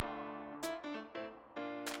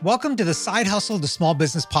Welcome to the Side Hustle to Small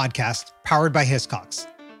Business podcast powered by Hiscox.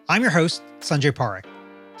 I'm your host, Sanjay Parekh.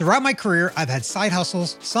 Throughout my career, I've had side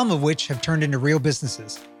hustles, some of which have turned into real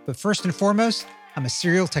businesses. But first and foremost, I'm a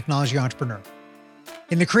serial technology entrepreneur.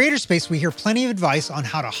 In the creator space, we hear plenty of advice on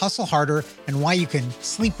how to hustle harder and why you can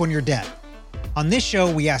sleep when you're dead. On this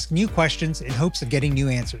show, we ask new questions in hopes of getting new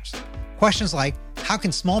answers. Questions like, how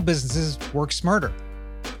can small businesses work smarter?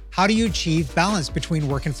 How do you achieve balance between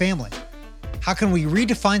work and family? How can we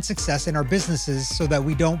redefine success in our businesses so that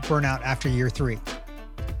we don't burn out after year 3?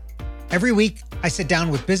 Every week, I sit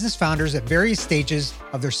down with business founders at various stages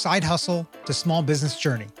of their side hustle to small business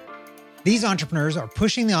journey. These entrepreneurs are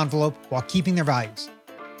pushing the envelope while keeping their values.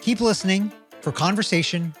 Keep listening for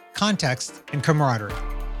conversation, context, and camaraderie.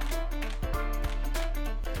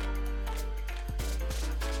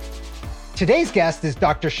 Today's guest is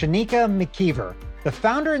Dr. Shinika McKiever, the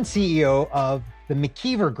founder and CEO of the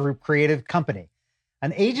McKiever Group Creative Company,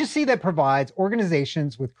 an agency that provides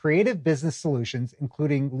organizations with creative business solutions,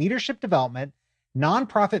 including leadership development,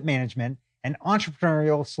 nonprofit management, and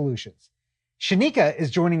entrepreneurial solutions. Shinika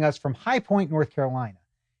is joining us from High Point, North Carolina.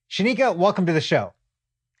 Shinika, welcome to the show.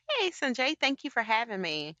 Hey, Sanjay. Thank you for having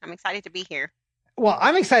me. I'm excited to be here. Well,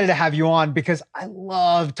 I'm excited to have you on because I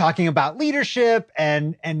love talking about leadership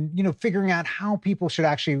and figuring out how people should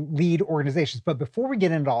actually lead organizations. But before we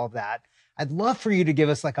get into all of that, I'd love for you to give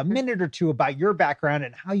us like a minute or two about your background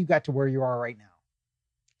and how you got to where you are right now.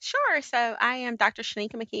 Sure. So I am Dr.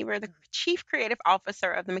 Shinika McKiever, the Chief Creative Officer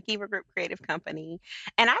of the McKiever Group Creative Company.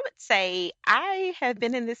 And I would say I have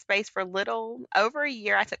been in this space for a little over a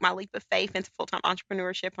year. I took my leap of faith into full-time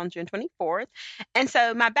entrepreneurship on June 24th. And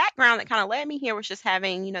so my background that kind of led me here was just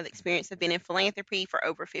having, the experience of being in philanthropy for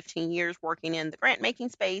over 15 years, working in the grant making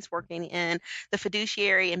space, working in the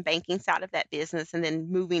fiduciary and banking side of that business, and then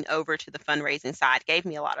moving over to the fundraising side gave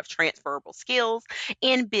me a lot of transferable skills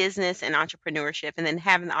in business and entrepreneurship, and then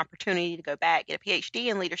having the opportunity to go back, get a PhD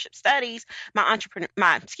in leadership studies. My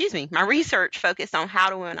research focused on how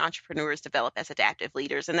do entrepreneurs develop as adaptive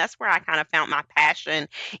leaders. And that's where I kind of found my passion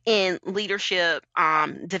in leadership,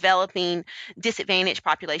 developing disadvantaged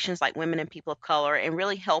populations like women and people of color, and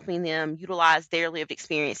really helping them utilize their lived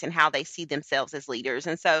experience and how they see themselves as leaders.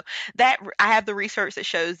 And so that I have the research that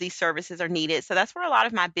shows these services are needed. So that's where a lot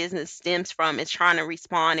of my business stems from, is trying to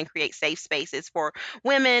respond and create safe spaces for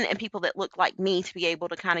women and people that look like me to be able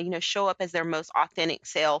to kind of, show up as their most authentic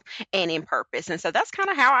self and in purpose. And so that's kind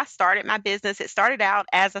of how I started my business. It started out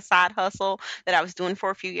as a side hustle that I was doing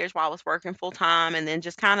for a few years while I was working full time, and then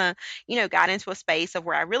just kind of, got into a space of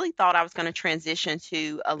where I really thought I was going to transition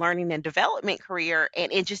to a learning and development career,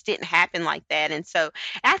 and it just didn't happen like that. And so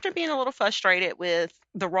after being a little frustrated with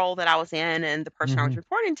the role that I was in and the person I was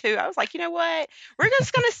reporting to, I was like, you know what? We're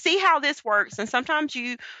just going to see how this works. And sometimes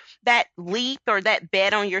that leap or that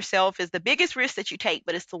bet on yourself is the biggest risk that you take,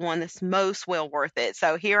 but it's the one that's most well worth it.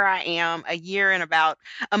 So here I am a year and about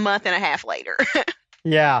a month and a half later.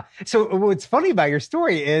 Yeah. So what's funny about your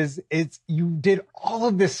story is you did all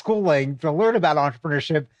of this schooling to learn about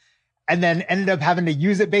entrepreneurship and then ended up having to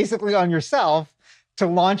use it basically on yourself to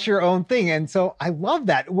launch your own thing. And so I love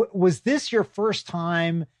that. Was this your first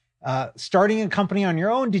time starting a company on your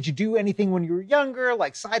own? Did you do anything when you were younger,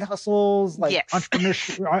 like side hustles, like Yes.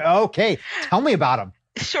 entrepreneurship? Okay. Tell me about them.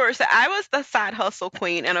 Sure. So I was the side hustle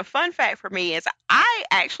queen. And a fun fact for me is I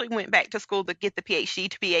actually went back to school to get the PhD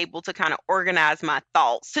to be able to kind of organize my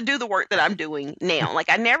thoughts to do the work that I'm doing now. Like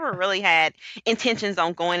I never really had intentions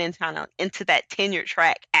on going into that tenure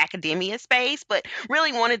track academia space, but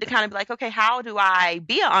really wanted to kind of be like, okay, how do I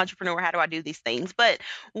be an entrepreneur? How do I do these things? But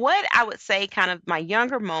what I would say kind of my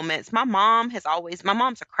younger moments, my mom's a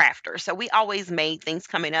crafter. So we always made things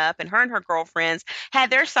coming up, and her girlfriends had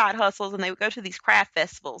their side hustles, and they would go to these craft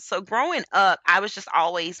festivals. So growing up, I was just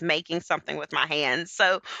always making something with my hands.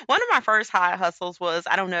 So one of my first high hustles was,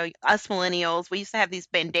 I don't know, us millennials, we used to have these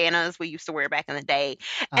bandanas we used to wear back in the day.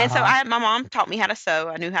 And so my mom taught me how to sew.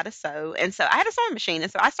 I knew how to sew. And so I had a sewing machine.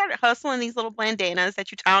 And so I started hustling these little bandanas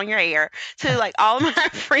that you tie on your hair to like all of my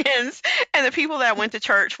friends and the people that I went to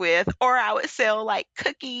church with. Or I would sell like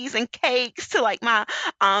cookies and cakes to like my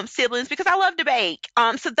siblings because I love to bake.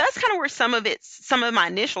 So that's kind of where some of my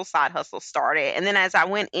initial side hustles started. And then as I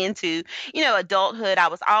went into, adulthood, I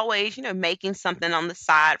was always, making something on the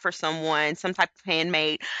side for someone, some type of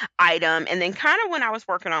handmade item. And then kind of when I was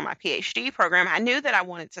working on my PhD program, I knew that I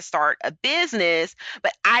wanted to start a business,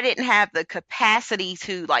 but I didn't have the capacity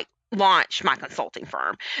to like launch my consulting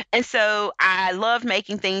firm. And so I loved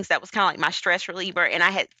making things that was kind of like my stress reliever. And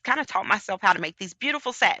I had kind of taught myself how to make these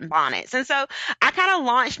beautiful satin bonnets. And so I kind of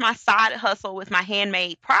launched my side hustle with my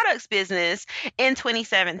handmade products business in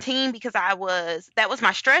 2017 because that was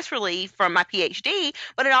my stress relief from my PhD,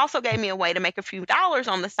 but it also gave me a way to make a few dollars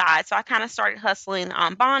on the side. So I kind of started hustling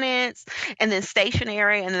on bonnets and then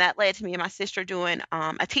stationery. And then that led to me and my sister doing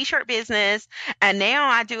a t-shirt business, and now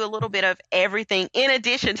I do a little bit of everything in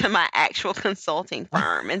addition to my actual consulting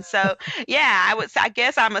firm. And so, yeah, I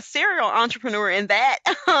guess I'm a serial entrepreneur in that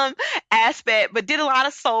aspect, but did a lot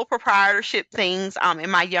of sole proprietorship things in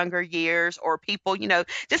my younger years, or people,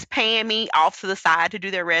 just paying me off to the side to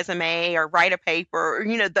do their resume or write a paper,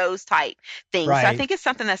 or, those type things. So I Right. think it's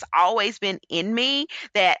something that's always been in me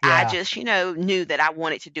that I Yeah. just, knew that I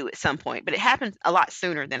wanted to do at some point, but it happened a lot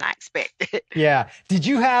sooner than I expected. Yeah. Did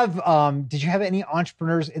you have any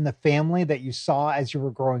entrepreneurs in the family that you saw as you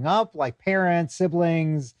were growing up, like parents,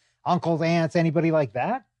 siblings, uncles, aunts, anybody like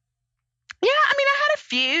that? Yeah, I mean, I had a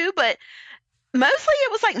few, but mostly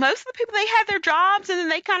it was like most of the people, they had their jobs and then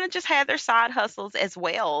they kind of just had their side hustles as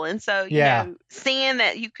well. And so, Yeah. seeing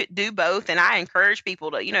that you could do both, and I encourage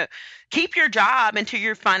people to, keep your job until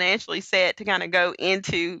you're financially set to kind of go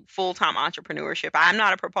into full-time entrepreneurship. I'm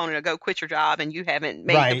not a proponent of go quit your job and you haven't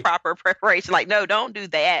made the Right. proper preparation. Like, no, don't do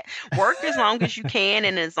that. Work as long as you can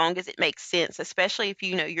and as long as it makes sense, especially if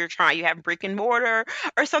you have brick and mortar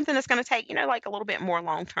or something that's going to take, like a little bit more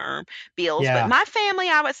long term bills. But Yeah. my family,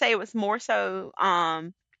 I would say it was more so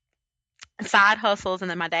side hustles,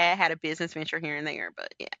 and then my dad had a business venture here and there.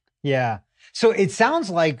 But yeah. Yeah. So it sounds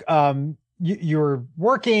like you were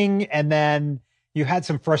working and then you had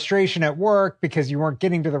some frustration at work because you weren't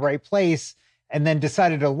getting to the right place and then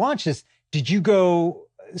decided to launch this. Did you go?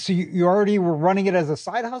 So you already were running it as a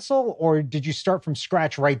side hustle, or did you start from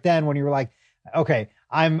scratch right then when you were like, okay,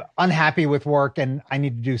 I'm unhappy with work and I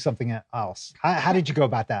need to do something else? How did you go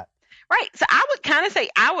about that? Right. So I would kind of say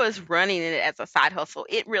I was running it as a side hustle.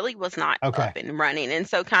 It really was not up Okay. and running. And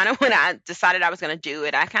so kind of when I decided I was going to do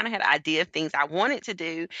it, I kind of had an idea of things I wanted to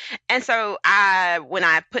do. And so when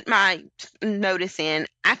I put my notice in,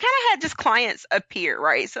 I kind of had just clients appear,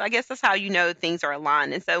 right? So I guess that's how things are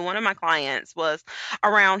aligned. And so one of my clients was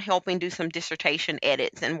around helping do some dissertation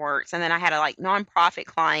edits and works. And then I had a like nonprofit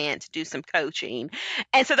client to do some coaching.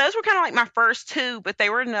 And so those were kind of like my first two, but they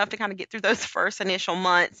were enough to kind of get through those first initial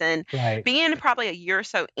months. And Right. being probably a year or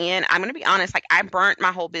so in, I'm going to be honest, like I burnt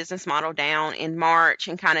my whole business model down in March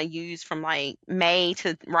and kind of used from like May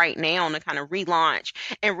to right now to kind of relaunch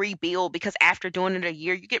and rebuild, because after doing it a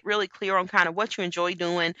year, you get really clear on kind of what you enjoy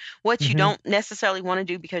doing, what you Hmm. don't necessarily want to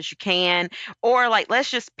do because you can, or like let's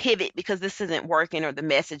just pivot because this isn't working or the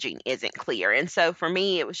messaging isn't clear. And so for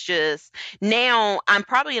me, it was just now I'm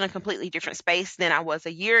probably in a completely different space than I was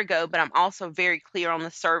a year ago, but I'm also very clear on the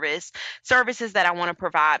services that I want to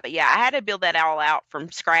provide. But yeah, I had to build that all out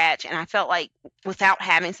from scratch. And I felt like without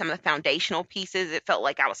having some of the foundational pieces, it felt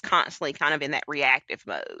like I was constantly kind of in that reactive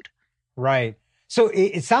mode. Right. So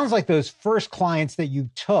it sounds like those first clients that you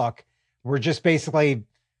took were just basically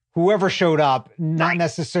whoever showed up, not Right.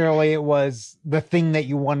 necessarily it was the thing that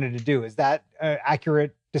you wanted to do. Is that an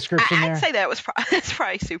accurate description I'd there? say that was that's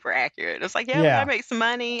probably super accurate. It's like, yeah, we gotta Yeah. make some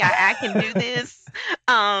money. I can do this.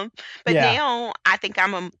 Um, but Yeah. now I think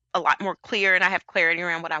I'm a lot more clear and I have clarity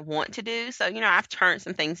around what I want to do. So, I've turned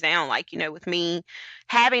some things down. Like, with me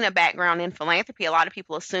having a background in philanthropy, a lot of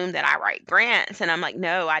people assume that I write grants. And I'm like,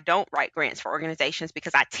 no, I don't write grants for organizations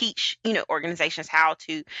because I teach, organizations how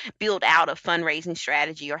to build out a fundraising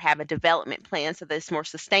strategy or have a development plan so that it's more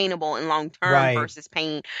sustainable and long term Right. versus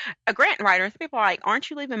paying a grant writer. And people are like, aren't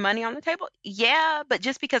you leaving money on the table? Yeah, but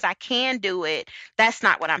just because I can do it, that's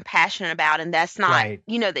not what I'm passionate about. And that's not, Right.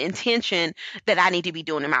 the intention that I need to be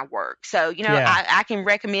doing in my work. So, Yeah. I can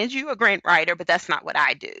recommend you a grant writer, but that's not what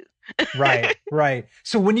I do. Right. Right.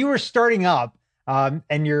 So when you were starting up,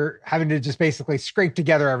 and you're having to just basically scrape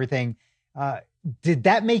together everything, uh, did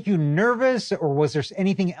that make you nervous, or was there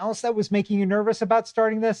anything else that was making you nervous about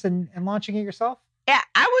starting this and launching it yourself? Yeah,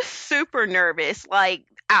 I was super nervous. Like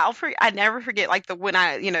I never forget like the when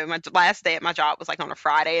I, my last day at my job was like on a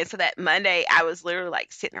Friday, and so that Monday I was literally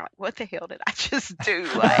like sitting there like, what the hell did I just do?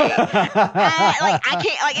 I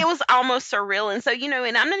can't, like it was almost surreal. And so,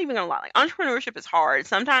 and I'm not even gonna lie, like entrepreneurship is hard.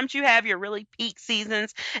 Sometimes you have your really peak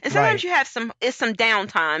seasons, and sometimes Right. you have some down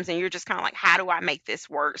times, and you're just kind of like, how do I make this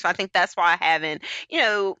work? So I think that's why having,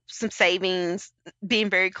 some savings, being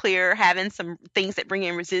very clear, having some things that bring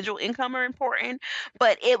in residual income are important.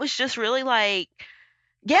 But it was just really like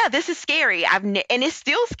yeah, this is scary. And it's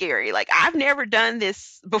still scary. Like I've never done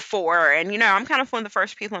this before, and I'm kind of one of the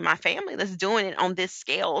first people in my family that's doing it on this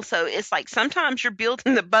scale. So it's like sometimes you're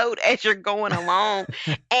building the boat as you're going along,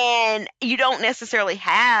 and you don't necessarily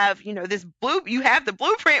have, this blue. You have the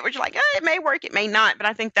blueprint, which you're like, it may work, it may not. But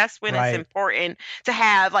I think that's when it's Right. important to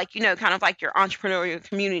have, like, kind of like your entrepreneurial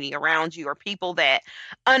community around you, or people that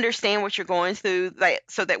understand what you're going through, like,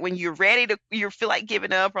 so that when you're ready to, you feel like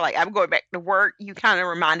giving up, or like I'm going back to work, you kind of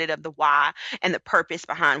reminded of the why and the purpose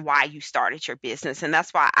behind why you started your business. And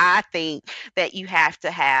that's why I think that you have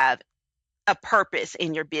to have a purpose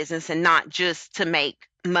in your business and not just to make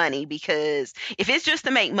money, because if it's just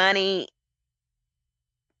to make money,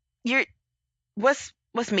 you're what's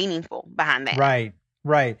meaningful behind that? Right.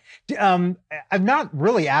 Right. I've not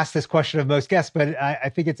really asked this question of most guests, but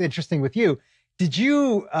I think it's interesting with you. Did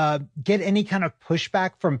you get any kind of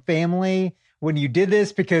pushback from family when you did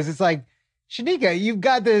this? Because it's like, Shinika, you've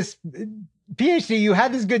got this PhD, you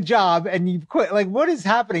had this good job and you quit. Like, what is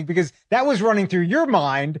happening? Because that was running through your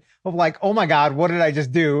mind of like, oh my God, what did I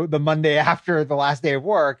just do the Monday after the last day of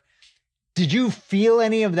work? Did you feel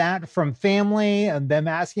any of that from family and them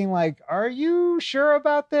asking, like, are you sure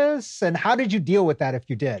about this? And how did you deal with that if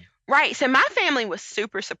you did? Right. So my family was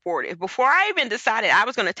super supportive. Before I even decided I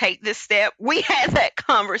was going to take this step, we had that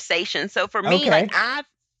conversation. So for me, like, Okay. I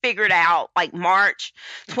figured out like March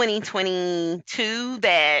 2022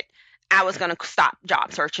 that I was going to stop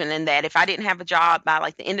job searching, and that if I didn't have a job by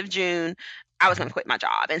like the end of June, I was going Mhm. to quit my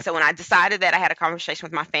job. And so when I decided that, I had a conversation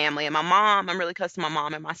with my family and my mom. I'm really close to my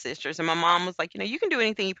mom and my sisters. And my mom was like, you can do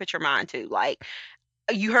anything you put your mind to. Like,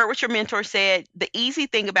 you heard what your mentor said. The easy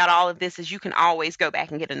thing about all of this is you can always go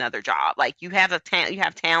back and get another job. Like, you have you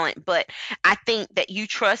have talent, but I think that you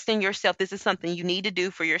trust in yourself. This is something you need to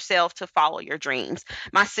do for yourself to follow your dreams.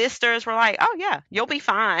 My sisters were like, "Oh yeah, you'll be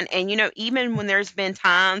fine." And even when there's been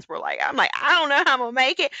times where like I'm like, "I don't know how I'm gonna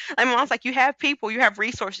make it." And my mom's like, "You have people, you have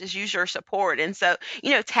resources, use your support." And so,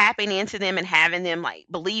 tapping into them and having them like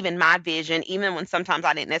believe in my vision, even when sometimes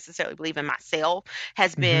I didn't necessarily believe in myself,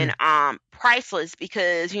 has been Mhm. priceless, because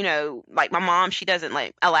like my mom, she doesn't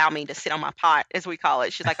like allow me to sit on my pot, as we call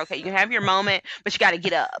it. She's like, okay, you can have your moment, but you got to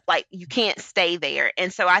get up. Like, you can't stay there.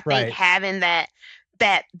 And so I think Right. having that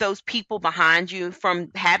those people behind you, from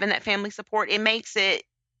having that family support, it makes it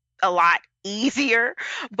a lot easier.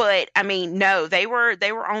 But I mean, no, they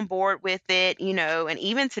were on board with it, and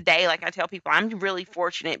even today, like, I tell people, I'm really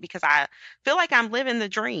fortunate because I feel like I'm living the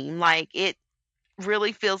dream. Like, it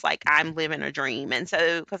really feels like I'm living a dream. And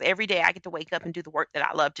so, because every day I get to wake up and do the work that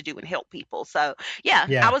I love to do and help people. So, yeah,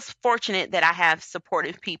 I Yeah. was fortunate that I have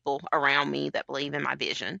supportive people around me that believe in my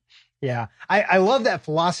vision. Yeah. I love that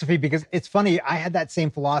philosophy because it's funny. I had that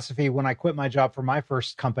same philosophy when I quit my job for my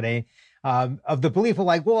first company, of the belief of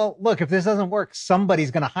like, well, look, if this doesn't work,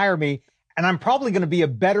 somebody's going to hire me and I'm probably going to be a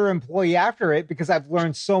better employee after it because I've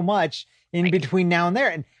learned so much in Right. between now and there.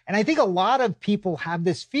 And I think a lot of people have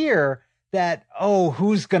this fear that, oh,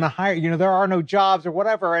 who's going to hire, there are no jobs or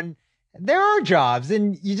whatever. And there are jobs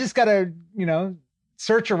and you just got to,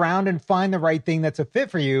 search around and find the right thing that's a fit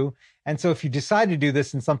for you. And so if you decide to do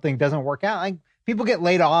this and something doesn't work out, like people get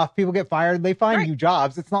laid off, people get fired, they find Right. new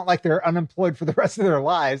jobs. It's not like they're unemployed for the rest of their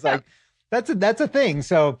lives. Yeah. Like that's a thing.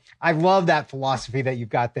 So I love that philosophy that you've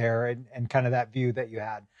got there and kind of that view that you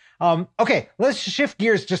had. Okay, let's shift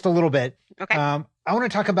gears just a little bit. Okay. I want to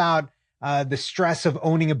talk about the stress of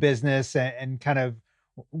owning a business and kind of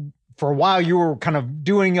for a while you were kind of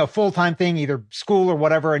doing a full-time thing, either school or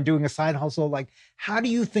whatever, and doing a side hustle. Like, how do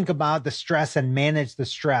you think about the stress and manage the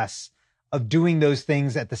stress of doing those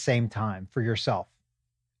things at the same time for yourself?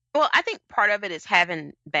 Well, I think part of it is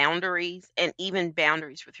having boundaries, and even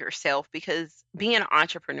boundaries with yourself, because being an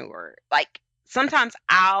entrepreneur, like, sometimes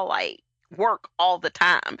I'll like work all the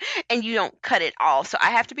time and you don't cut it off. So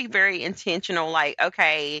I have to be very intentional. Like,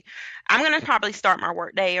 okay, I'm going to probably start my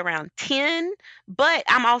work day around 10, but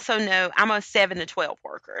I'm also know I'm a 7 to 12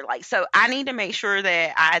 worker. Like, so I need to make sure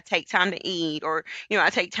that I take time to eat, or, I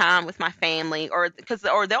take time with my family, or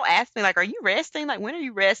they'll ask me like, are you resting? Like, when are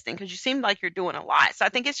you resting? Because you seem like you're doing a lot. So I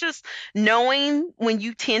think it's just knowing when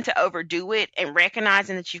you tend to overdo it and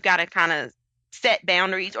recognizing that you've got to kind of set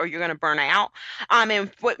boundaries or you're going to burn out. And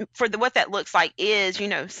what that looks like is,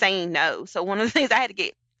 saying no. So one of the things I had to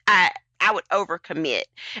get, I would overcommit,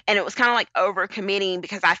 and it was kind of like overcommitting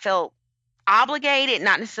because I felt obligated,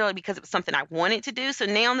 not necessarily because it was something I wanted to do. So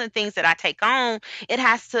now the things that I take on, it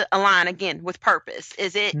has to align again with purpose.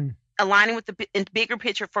 Is it Mm. aligning with the bigger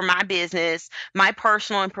picture for my business, my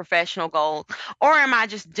personal and professional goals, or am I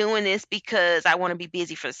just doing this because I want to be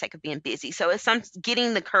busy for the sake of being busy? So it's some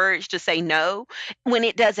getting the courage to say no when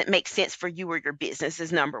it doesn't make sense for you or your business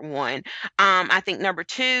is number one. I think number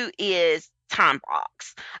two is time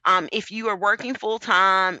blocks. If you are working full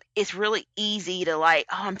time, it's really easy to like,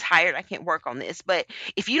 oh, I'm tired, I can't work on this. But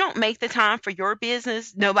if you don't make the time for your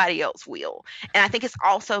business, nobody else will. And I think it's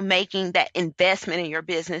also making that investment in your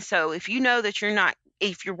business. So if you know that you're not,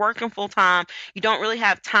 if you're working full time, you don't really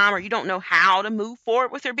have time or you don't know how to move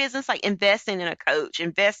forward with your business, like investing in a coach,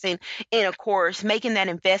 investing in a course, making that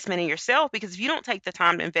investment in yourself. Because if you don't take the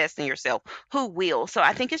time to invest in yourself, who will? So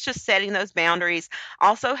I think it's just setting those boundaries,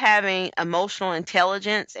 also having emotional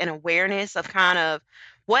intelligence and awareness of kind of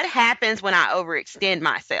what happens when I overextend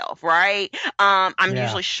myself, right? I'm Yeah.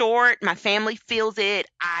 usually short. My family feels it.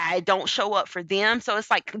 I don't show up for them. So it's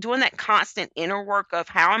like doing that constant inner work of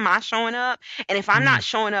how am I showing up? And if I'm Mm, not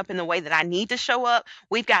showing up in the way that I need to show up,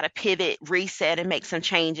 we've got to pivot, reset, and make some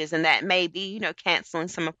changes. And that may be, canceling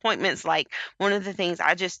some appointments. Like one of the things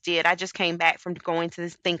I just did, I just came back from going to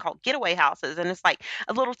this thing called getaway houses. And it's like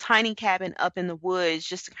a little tiny cabin up in the woods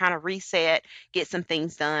just to kind of reset, get some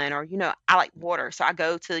things done. Or, I like water. So I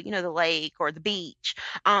go to, the lake or the beach.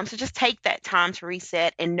 So just take that time to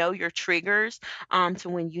reset and know your triggers to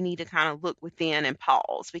when you need to kind of look within and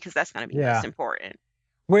pause because that's going to be most yeah. important.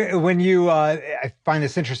 When you, I find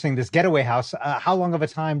this interesting, this getaway house, how long of a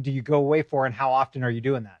time do you go away for and how often are you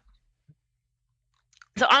doing that?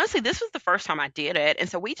 So honestly, this was the first time I did it. And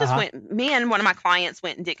so we just Uh-huh. went, me and one of my clients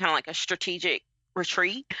went and did kind of like a strategic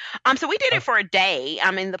retreat. So we did Oh, it for a day.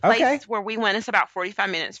 I mean, the place okay. where we went is about 45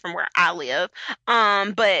 minutes from where I live.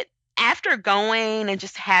 But after going and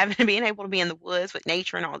just having being able to be in the woods with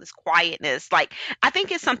nature and all this quietness, like I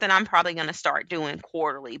think it's something I'm probably going to start doing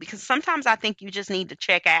quarterly because sometimes I think you just need to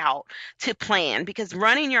check out to plan because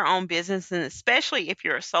running your own business and especially if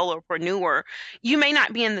you're a solopreneur, you may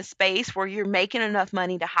not be in the space where you're making enough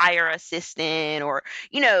money to hire an assistant or,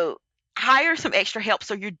 you know, hire some extra help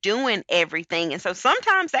so you're doing everything. And so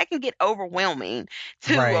sometimes that can get overwhelming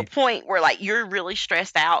to a Right. point where like you're really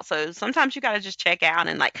stressed out. So sometimes you got to just check out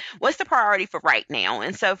and like what's the priority for right now.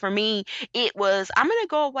 And so for me, it was I'm going to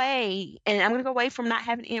go away and I'm going to go away from not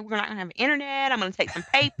having we're not going to have internet. I'm going to take some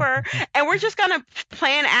paper and we're just going to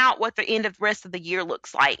plan out what the end of the rest of the year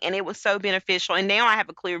looks like. And it was so beneficial. And now I have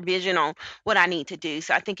a clear vision on what I need to do.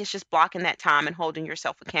 So I think it's just blocking that time and holding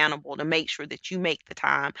yourself accountable to make sure that you make the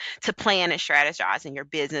time to plan and strategize in your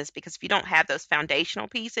business because if you don't have those foundational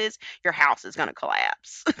pieces, your house is going to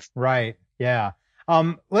collapse. Right. Yeah.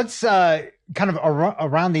 Let's kind of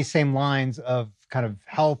around these same lines of kind of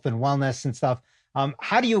health and wellness and stuff.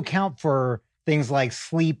 How do you account for things like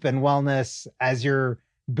sleep and wellness as you're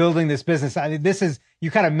building this business? I mean, this is, you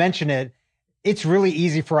kind of mention it. It's really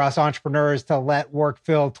easy for us entrepreneurs to let work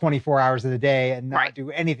fill 24 hours of the day and Right. not do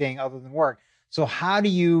anything other than work. So how do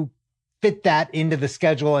you fit that into the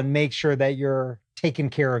schedule and make sure that you're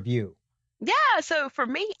taking care of you? Yeah, so for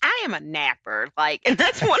me, I am a napper. Like, and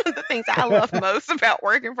that's one of the things I love most about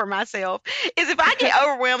working for myself is if I get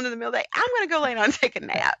overwhelmed in the middle of the day, I'm gonna go lay down and take a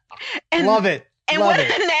nap. And Love it. and Love what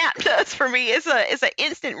it. a nap does for me is a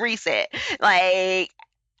instant reset. Like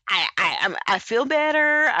I feel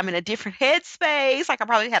better. I'm in a different headspace. Like I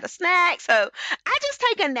probably had a snack, so I just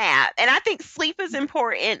take a nap. And I think sleep is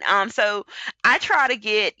important. So I try to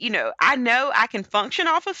get, I know I can function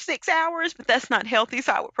off of 6 hours, but that's not healthy.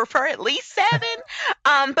 So I would prefer at least 7.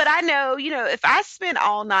 But I know, if I spend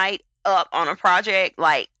all night up on a project,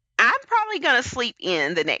 like I'm probably gonna sleep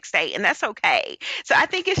in the next day, and that's okay. So I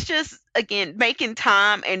think it's just again making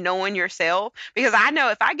time and knowing yourself because I know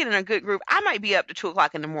if I get in a good group, I might be up to 2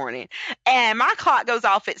 o'clock in the morning, and my clock goes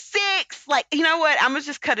off at 6. Like you know what, I'm gonna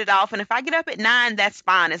just cut it off, and if I get up at 9, that's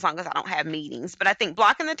fine as long as I don't have meetings. But I think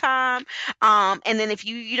blocking the time, and then if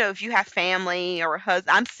if you have family or a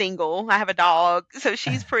husband, I'm single, I have a dog, so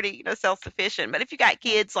she's pretty self sufficient. But if you got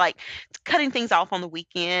kids, like cutting things off on the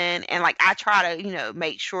weekend and like I try to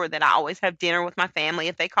make sure that I always have dinner with my family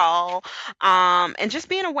if they call and just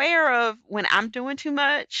being aware of when I'm doing too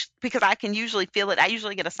much because I can usually feel it. I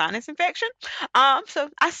usually get a sinus infection, so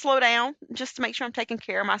I slow down just to make sure I'm taking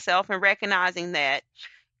care of myself and recognizing that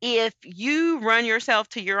if you run yourself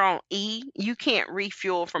to your own you can't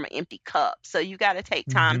refuel from an empty cup. So you got to take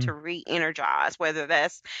time Hmm. to re-energize, whether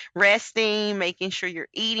that's resting, making sure you're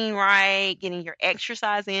eating right, getting your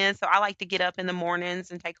exercise in. So I like to get up in the mornings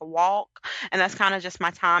and take a walk, and that's kind of just my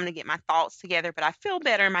time to get my thoughts together. But I feel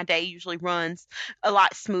better. My day usually runs a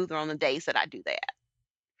lot smoother on the days that I do that.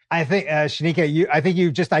 I think, Shanika, I think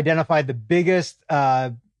you've just identified the biggest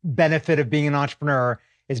benefit of being an entrepreneur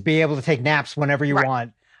is be able to take naps whenever you Right.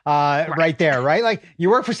 want. Right. Right there, right? Like you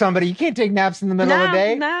work for somebody, you can't take naps in the middle of the No,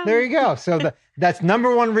 day. There no. you go. So that's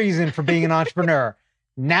number one reason for being an entrepreneur.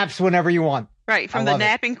 Naps whenever you want. Right. I From the love it.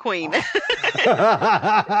 napping queen.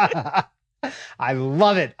 I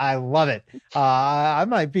love it. I love it. I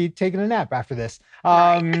might be taking a nap after this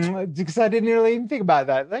Right. because I didn't really even think about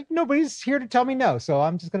that. Like nobody's here to tell me no, so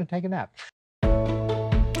I'm just going to take a nap.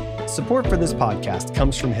 Support for this podcast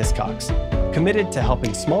comes from Hiscox, committed to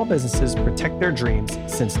helping small businesses protect their dreams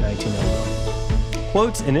since 1901.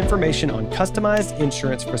 Quotes and information on customized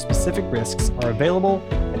insurance for specific risks are available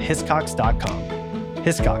at hiscox.com.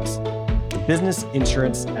 Hiscox, the business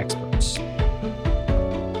insurance experts.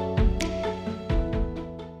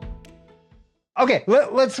 Okay,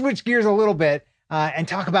 let's switch gears a little bit and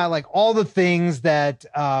talk about like all the things that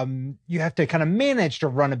you have to kind of manage to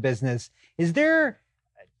run a business. Is there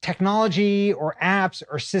technology or apps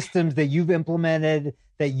or systems that you've implemented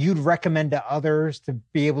that you'd recommend to others to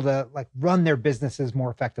be able to like run their businesses more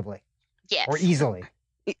effectively or Yes. easily?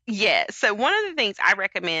 Yeah. So one of the things I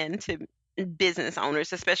recommend to business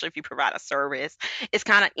owners, especially if you provide a service, is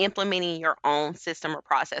kind of implementing your own system or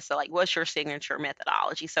process. So, like, what's your signature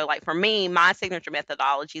methodology? So, like, for me, my signature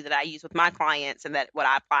methodology that I use with my clients and that what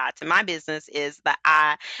I apply to my business is the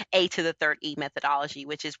A to the third E methodology,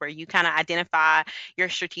 which is where you kind of identify your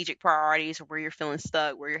strategic priorities, where you're feeling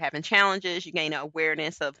stuck, where you're having challenges. You gain an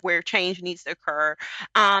awareness of where change needs to occur.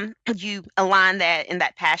 You align that in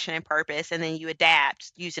that passion and purpose, and then you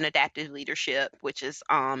adapt using adaptive leadership, which is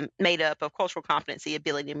made up of cultural competency,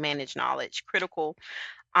 ability to manage knowledge, critical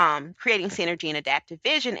creating synergy and adaptive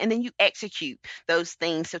vision, and then you execute those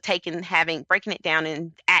things. So breaking it down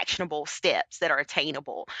in actionable steps that are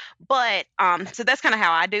attainable. But so that's kind of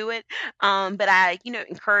how I do it. But I,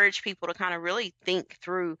 encourage people to kind of really think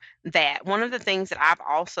through that. One of the things that I've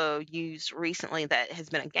also used recently that has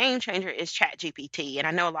been a game changer is ChatGPT. And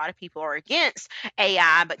I know a lot of people are against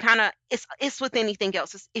AI, but kind of it's with anything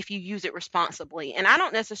else. It's if you use it responsibly. And I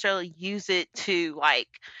don't necessarily use it to like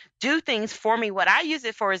do things for me. What I use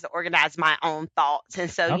it for is to organize my own thoughts.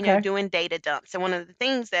 And so, Okay. doing data dumps. And one of the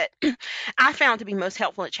things that I found to be most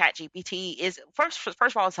helpful at ChatGPT is first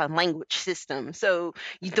of all, it's a language system. So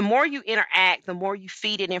the more you interact, the more you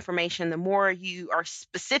feed it information, the more you are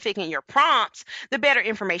specific in your prompts, the better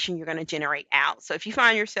information you're going to generate out. So if you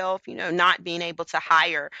find yourself, not being able to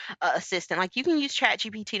hire an assistant, like you can use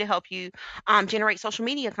ChatGPT to help you generate social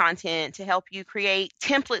media content, to help you create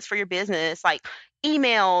templates for your business, like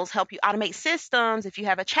emails, help you automate systems. If you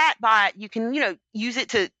have a chat bot, you can, use it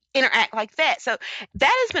to interact like that. So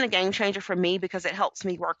that has been a game changer for me because it helps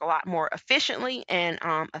me work a lot more efficiently and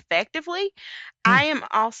effectively. Hmm. I am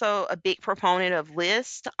also a big proponent of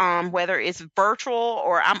lists, whether it's virtual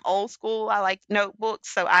or I'm old school. I like notebooks,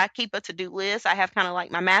 so I keep a to-do list. I have kind of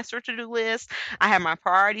like my master to-do list. I have my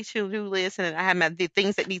priority to-do list, and then I have the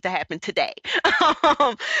things that need to happen today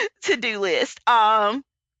to-do list.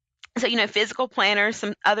 So, physical planners,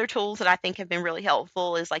 some other tools that I think have been really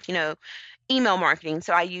helpful is like, email marketing.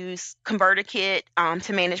 So I use ConverterKit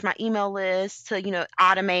to manage my email list, to,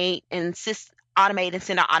 automate and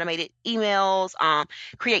send out automated emails,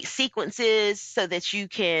 create sequences so that you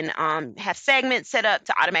can have segments set up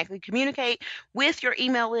to automatically communicate with your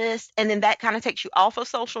email list. And then that kind of takes you off of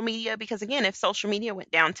social media because, again, if social media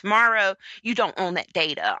went down tomorrow, you don't own that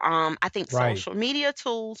data. I think Right. social media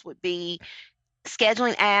tools would be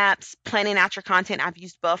scheduling apps, planning out your content. I've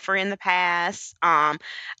used Buffer in the past. I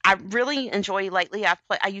really enjoy lately.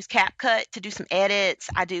 I use CapCut to do some edits.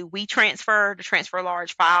 I do WeTransfer to transfer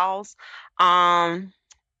large files. Let's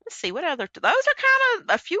see what other. Those are kind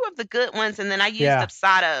of a few of the good ones. And then I use Yeah.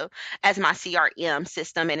 Dubsado as my CRM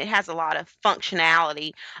system, and it has a lot of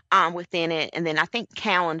functionality within it. And then I think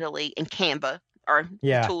Calendly and Canva are the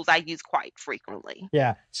Yeah. tools I use quite frequently.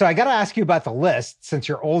 Yeah. So I got to ask you about the list since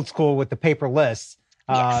you're old school with the paper lists.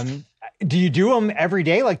 Yes. Do you do them every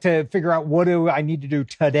day, like to figure out what do I need to do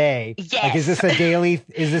today? Like, is Yes. this a daily?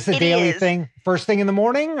 Is this a It daily is. thing? First thing in the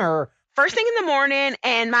morning, or First thing in the morning,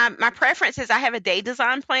 and my preference is I have a day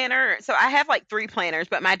design planner. So I have like three planners,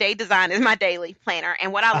 but my day design is my daily planner.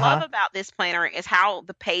 And what I love uh-huh. about this planner is how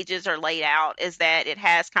the pages are laid out, is that it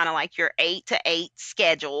has kind of like your 8 to 8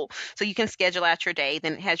 schedule. So you can schedule out your day.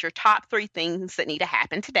 Then it has your top three things that need to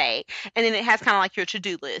happen today. And then it has kind of like your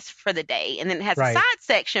to-do list for the day. And then it has a Right. side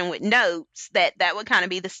section with notes that would kind of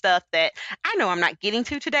be the stuff that I know I'm not getting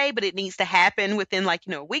to today, but it needs to happen within like,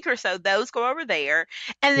 a week or so. Those go over there.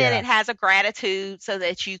 And then Yeah. it has a gratitude so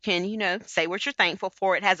that you can, say what you're thankful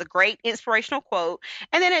for. It has a great inspirational quote.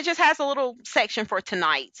 And then it just has a little section for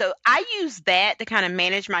tonight. So I use that to kind of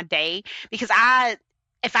manage my day because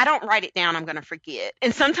if I don't write it down, I'm going to forget.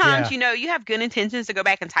 And sometimes, Yeah. you have good intentions to go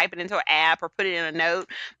back and type it into an app or put it in a note,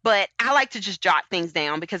 but I like to just jot things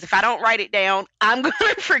down because if I don't write it down, I'm going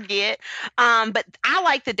to forget. But I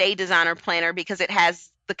like the Day Designer Planner because it has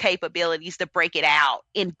the capabilities to break it out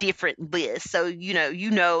in different lists. So,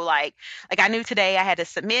 like I knew today I had to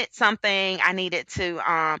submit something. I needed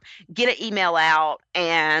to get an email out,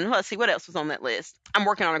 and let's see what else was on that list. I'm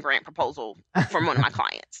working on a grant proposal from one of my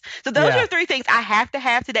clients. So those are Yeah. three things I have to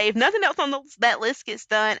have today. If nothing else on that list gets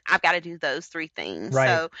done, I've got to do those three things. Right.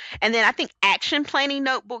 So, and then I think action planning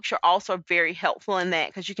notebooks are also very helpful in that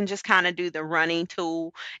because you can just kind of do the running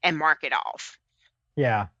tool and mark it off.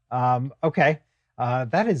 Yeah. Okay.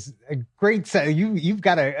 That is a great set. You've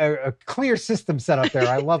got a clear system set up there.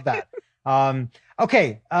 I love that.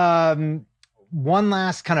 Okay. One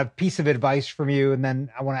last kind of piece of advice from you, and then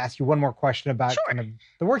I want to ask you one more question about Sure. kind of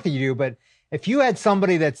the work that you do. But if you had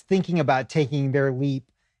somebody that's thinking about taking their leap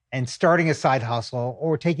and starting a side hustle,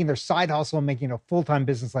 or taking their side hustle and making it a full-time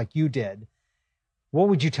business like you did, what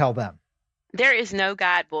would you tell them? There is no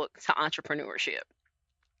guidebook to entrepreneurship.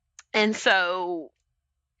 And so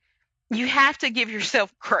you have to give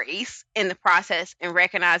yourself grace in the process and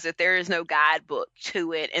recognize that there is no guidebook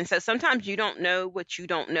to it. And so sometimes you don't know what you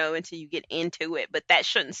don't know until you get into it, but that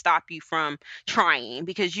shouldn't stop you from trying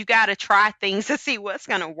because you got to try things to see what's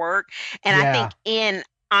going to work. And I think Yeah. in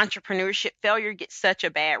entrepreneurship, failure gets such a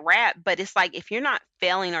bad rap, but it's like if you're not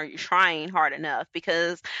failing, are you trying hard enough?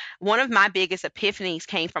 Because one of my biggest epiphanies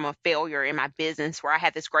came from a failure in my business where I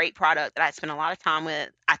had this great product that I spent a lot of time with.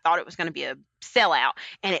 I thought it was going to be a sellout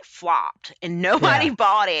and it flopped and nobody Yeah.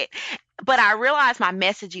 bought it. But I realized my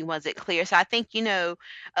messaging wasn't clear. So I think, you'll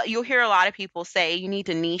hear a lot of people say you need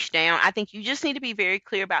to niche down. I think you just need to be very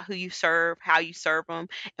clear about who you serve, how you serve them,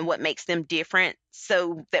 and what makes them different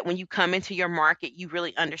so that when you come into your market, you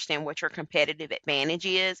really understand what your competitive advantage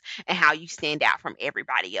is and how you stand out from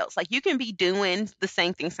everybody else. Like you can be doing the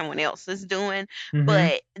same thing someone else is doing, Mm-hmm.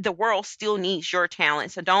 but the world still needs your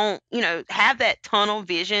talent. So don't, have that tunnel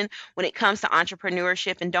vision when it comes to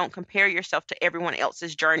entrepreneurship and don't compare yourself to everyone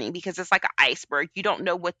else's journey because it's like an iceberg. You don't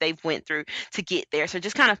know what they've went through to get there. So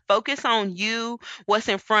just kind of focus on you, what's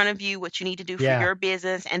in front of you, what you need to do for Yeah. your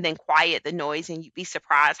business, and then quiet the noise and you'd be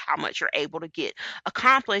surprised how much you're able to get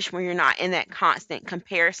accomplished when you're not in that constant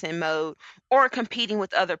comparison mode or competing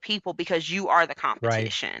with other people because you are the Right.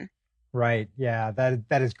 competition. Right. Yeah,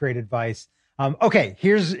 that is great advice. Okay,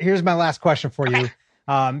 here's my last question for Okay. you.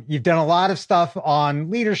 You've done a lot of stuff on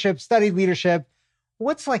leadership, studied leadership.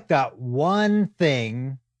 What's like that one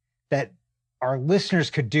thing that our listeners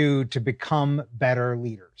could do to become better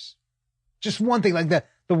leaders? Just one thing, like the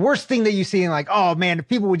worst thing that you see, and like, oh man, if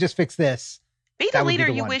people would just fix this, Be the that would be leader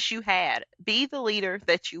the you one. wish you had. Be the leader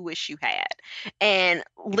that you wish you had. And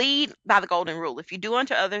lead by the golden rule. If you do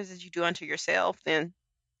unto others as you do unto yourself, then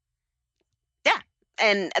yeah.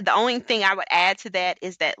 And the only thing I would add to that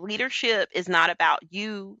is that leadership is not about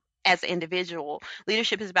you as an individual.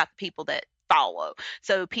 Leadership is about the people that follow.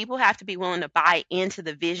 So people have to be willing to buy into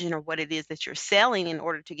the vision or what it is that you're selling in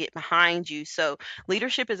order to get behind you. So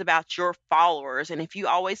leadership is about your followers. And if you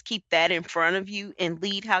always keep that in front of you and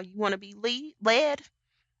lead how you want to be led,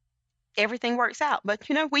 everything works out. But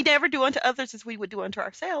we never do unto others as we would do unto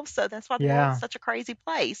ourselves. So that's why the world's Yeah, such a crazy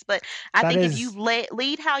place. But I that think if you is,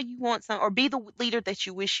 lead how you want some, or be the leader that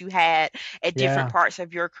you wish you had at different yeah, parts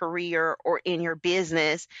of your career or in your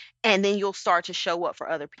business, and then you'll start to show up for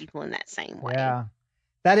other people in that same way. yeah.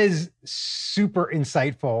 That is super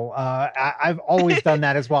insightful. I've always done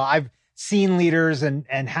that as well. I've seen leaders and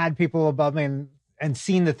had people above me and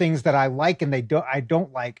seen the things that I like and I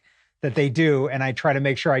don't like that they do, and I try to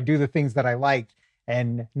make sure I do the things that I like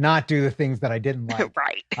and not do the things that I didn't like.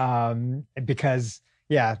 Right. Because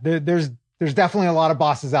yeah, there's definitely a lot of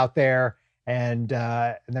bosses out there, and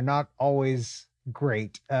they're not always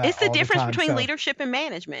great It's the all the difference time. between So leadership and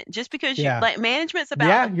management. Just because yeah, management's about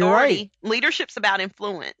yeah, you're right. authority, leadership's about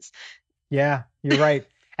influence. Yeah, you're right.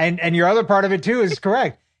 And your other part of it too is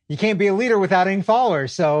correct. You can't be a leader without any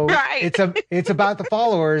followers. So Right. it's about the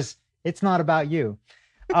followers. It's not about you.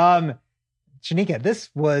 Shinika, this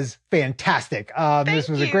was fantastic. This Thank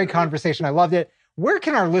was a great you. conversation. I loved it. Where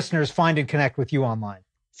can our listeners find and connect with you online?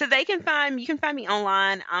 So you can find me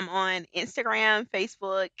online. I'm on Instagram,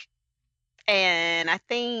 Facebook, and I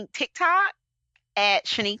think TikTok at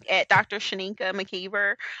Dr. Shinika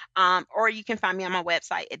McKiever. Or you can find me on my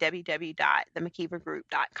website at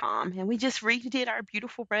www.themckievergroup.com. And we just redid our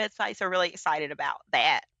beautiful website, so really excited about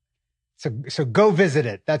that. So go visit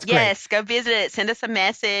it. That's great. Yes, go visit it. Send us a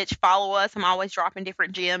message. Follow us. I'm always dropping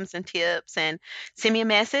different gems and tips. And send me a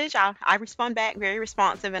message. I respond back, very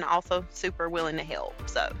responsive, and also super willing to help.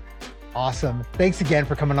 So awesome. Thanks again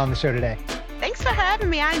for coming on the show today. Thanks for having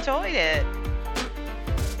me. I enjoyed it.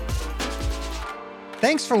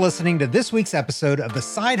 Thanks for listening to this week's episode of the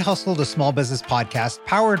Side Hustle to Small Business podcast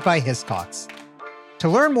powered by Hiscox. To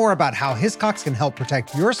learn more about how Hiscox can help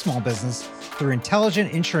protect your small business through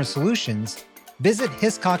intelligent insurance solutions, visit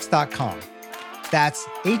hiscox.com. That's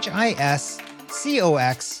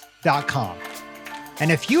HISCOX.com.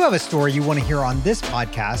 And if you have a story you want to hear on this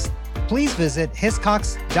podcast, please visit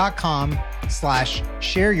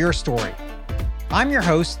hiscox.com/share your story. I'm your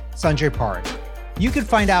host, Sanjay Parikh. You can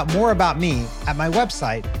find out more about me at my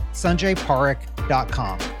website,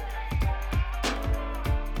 sanjayparikh.com.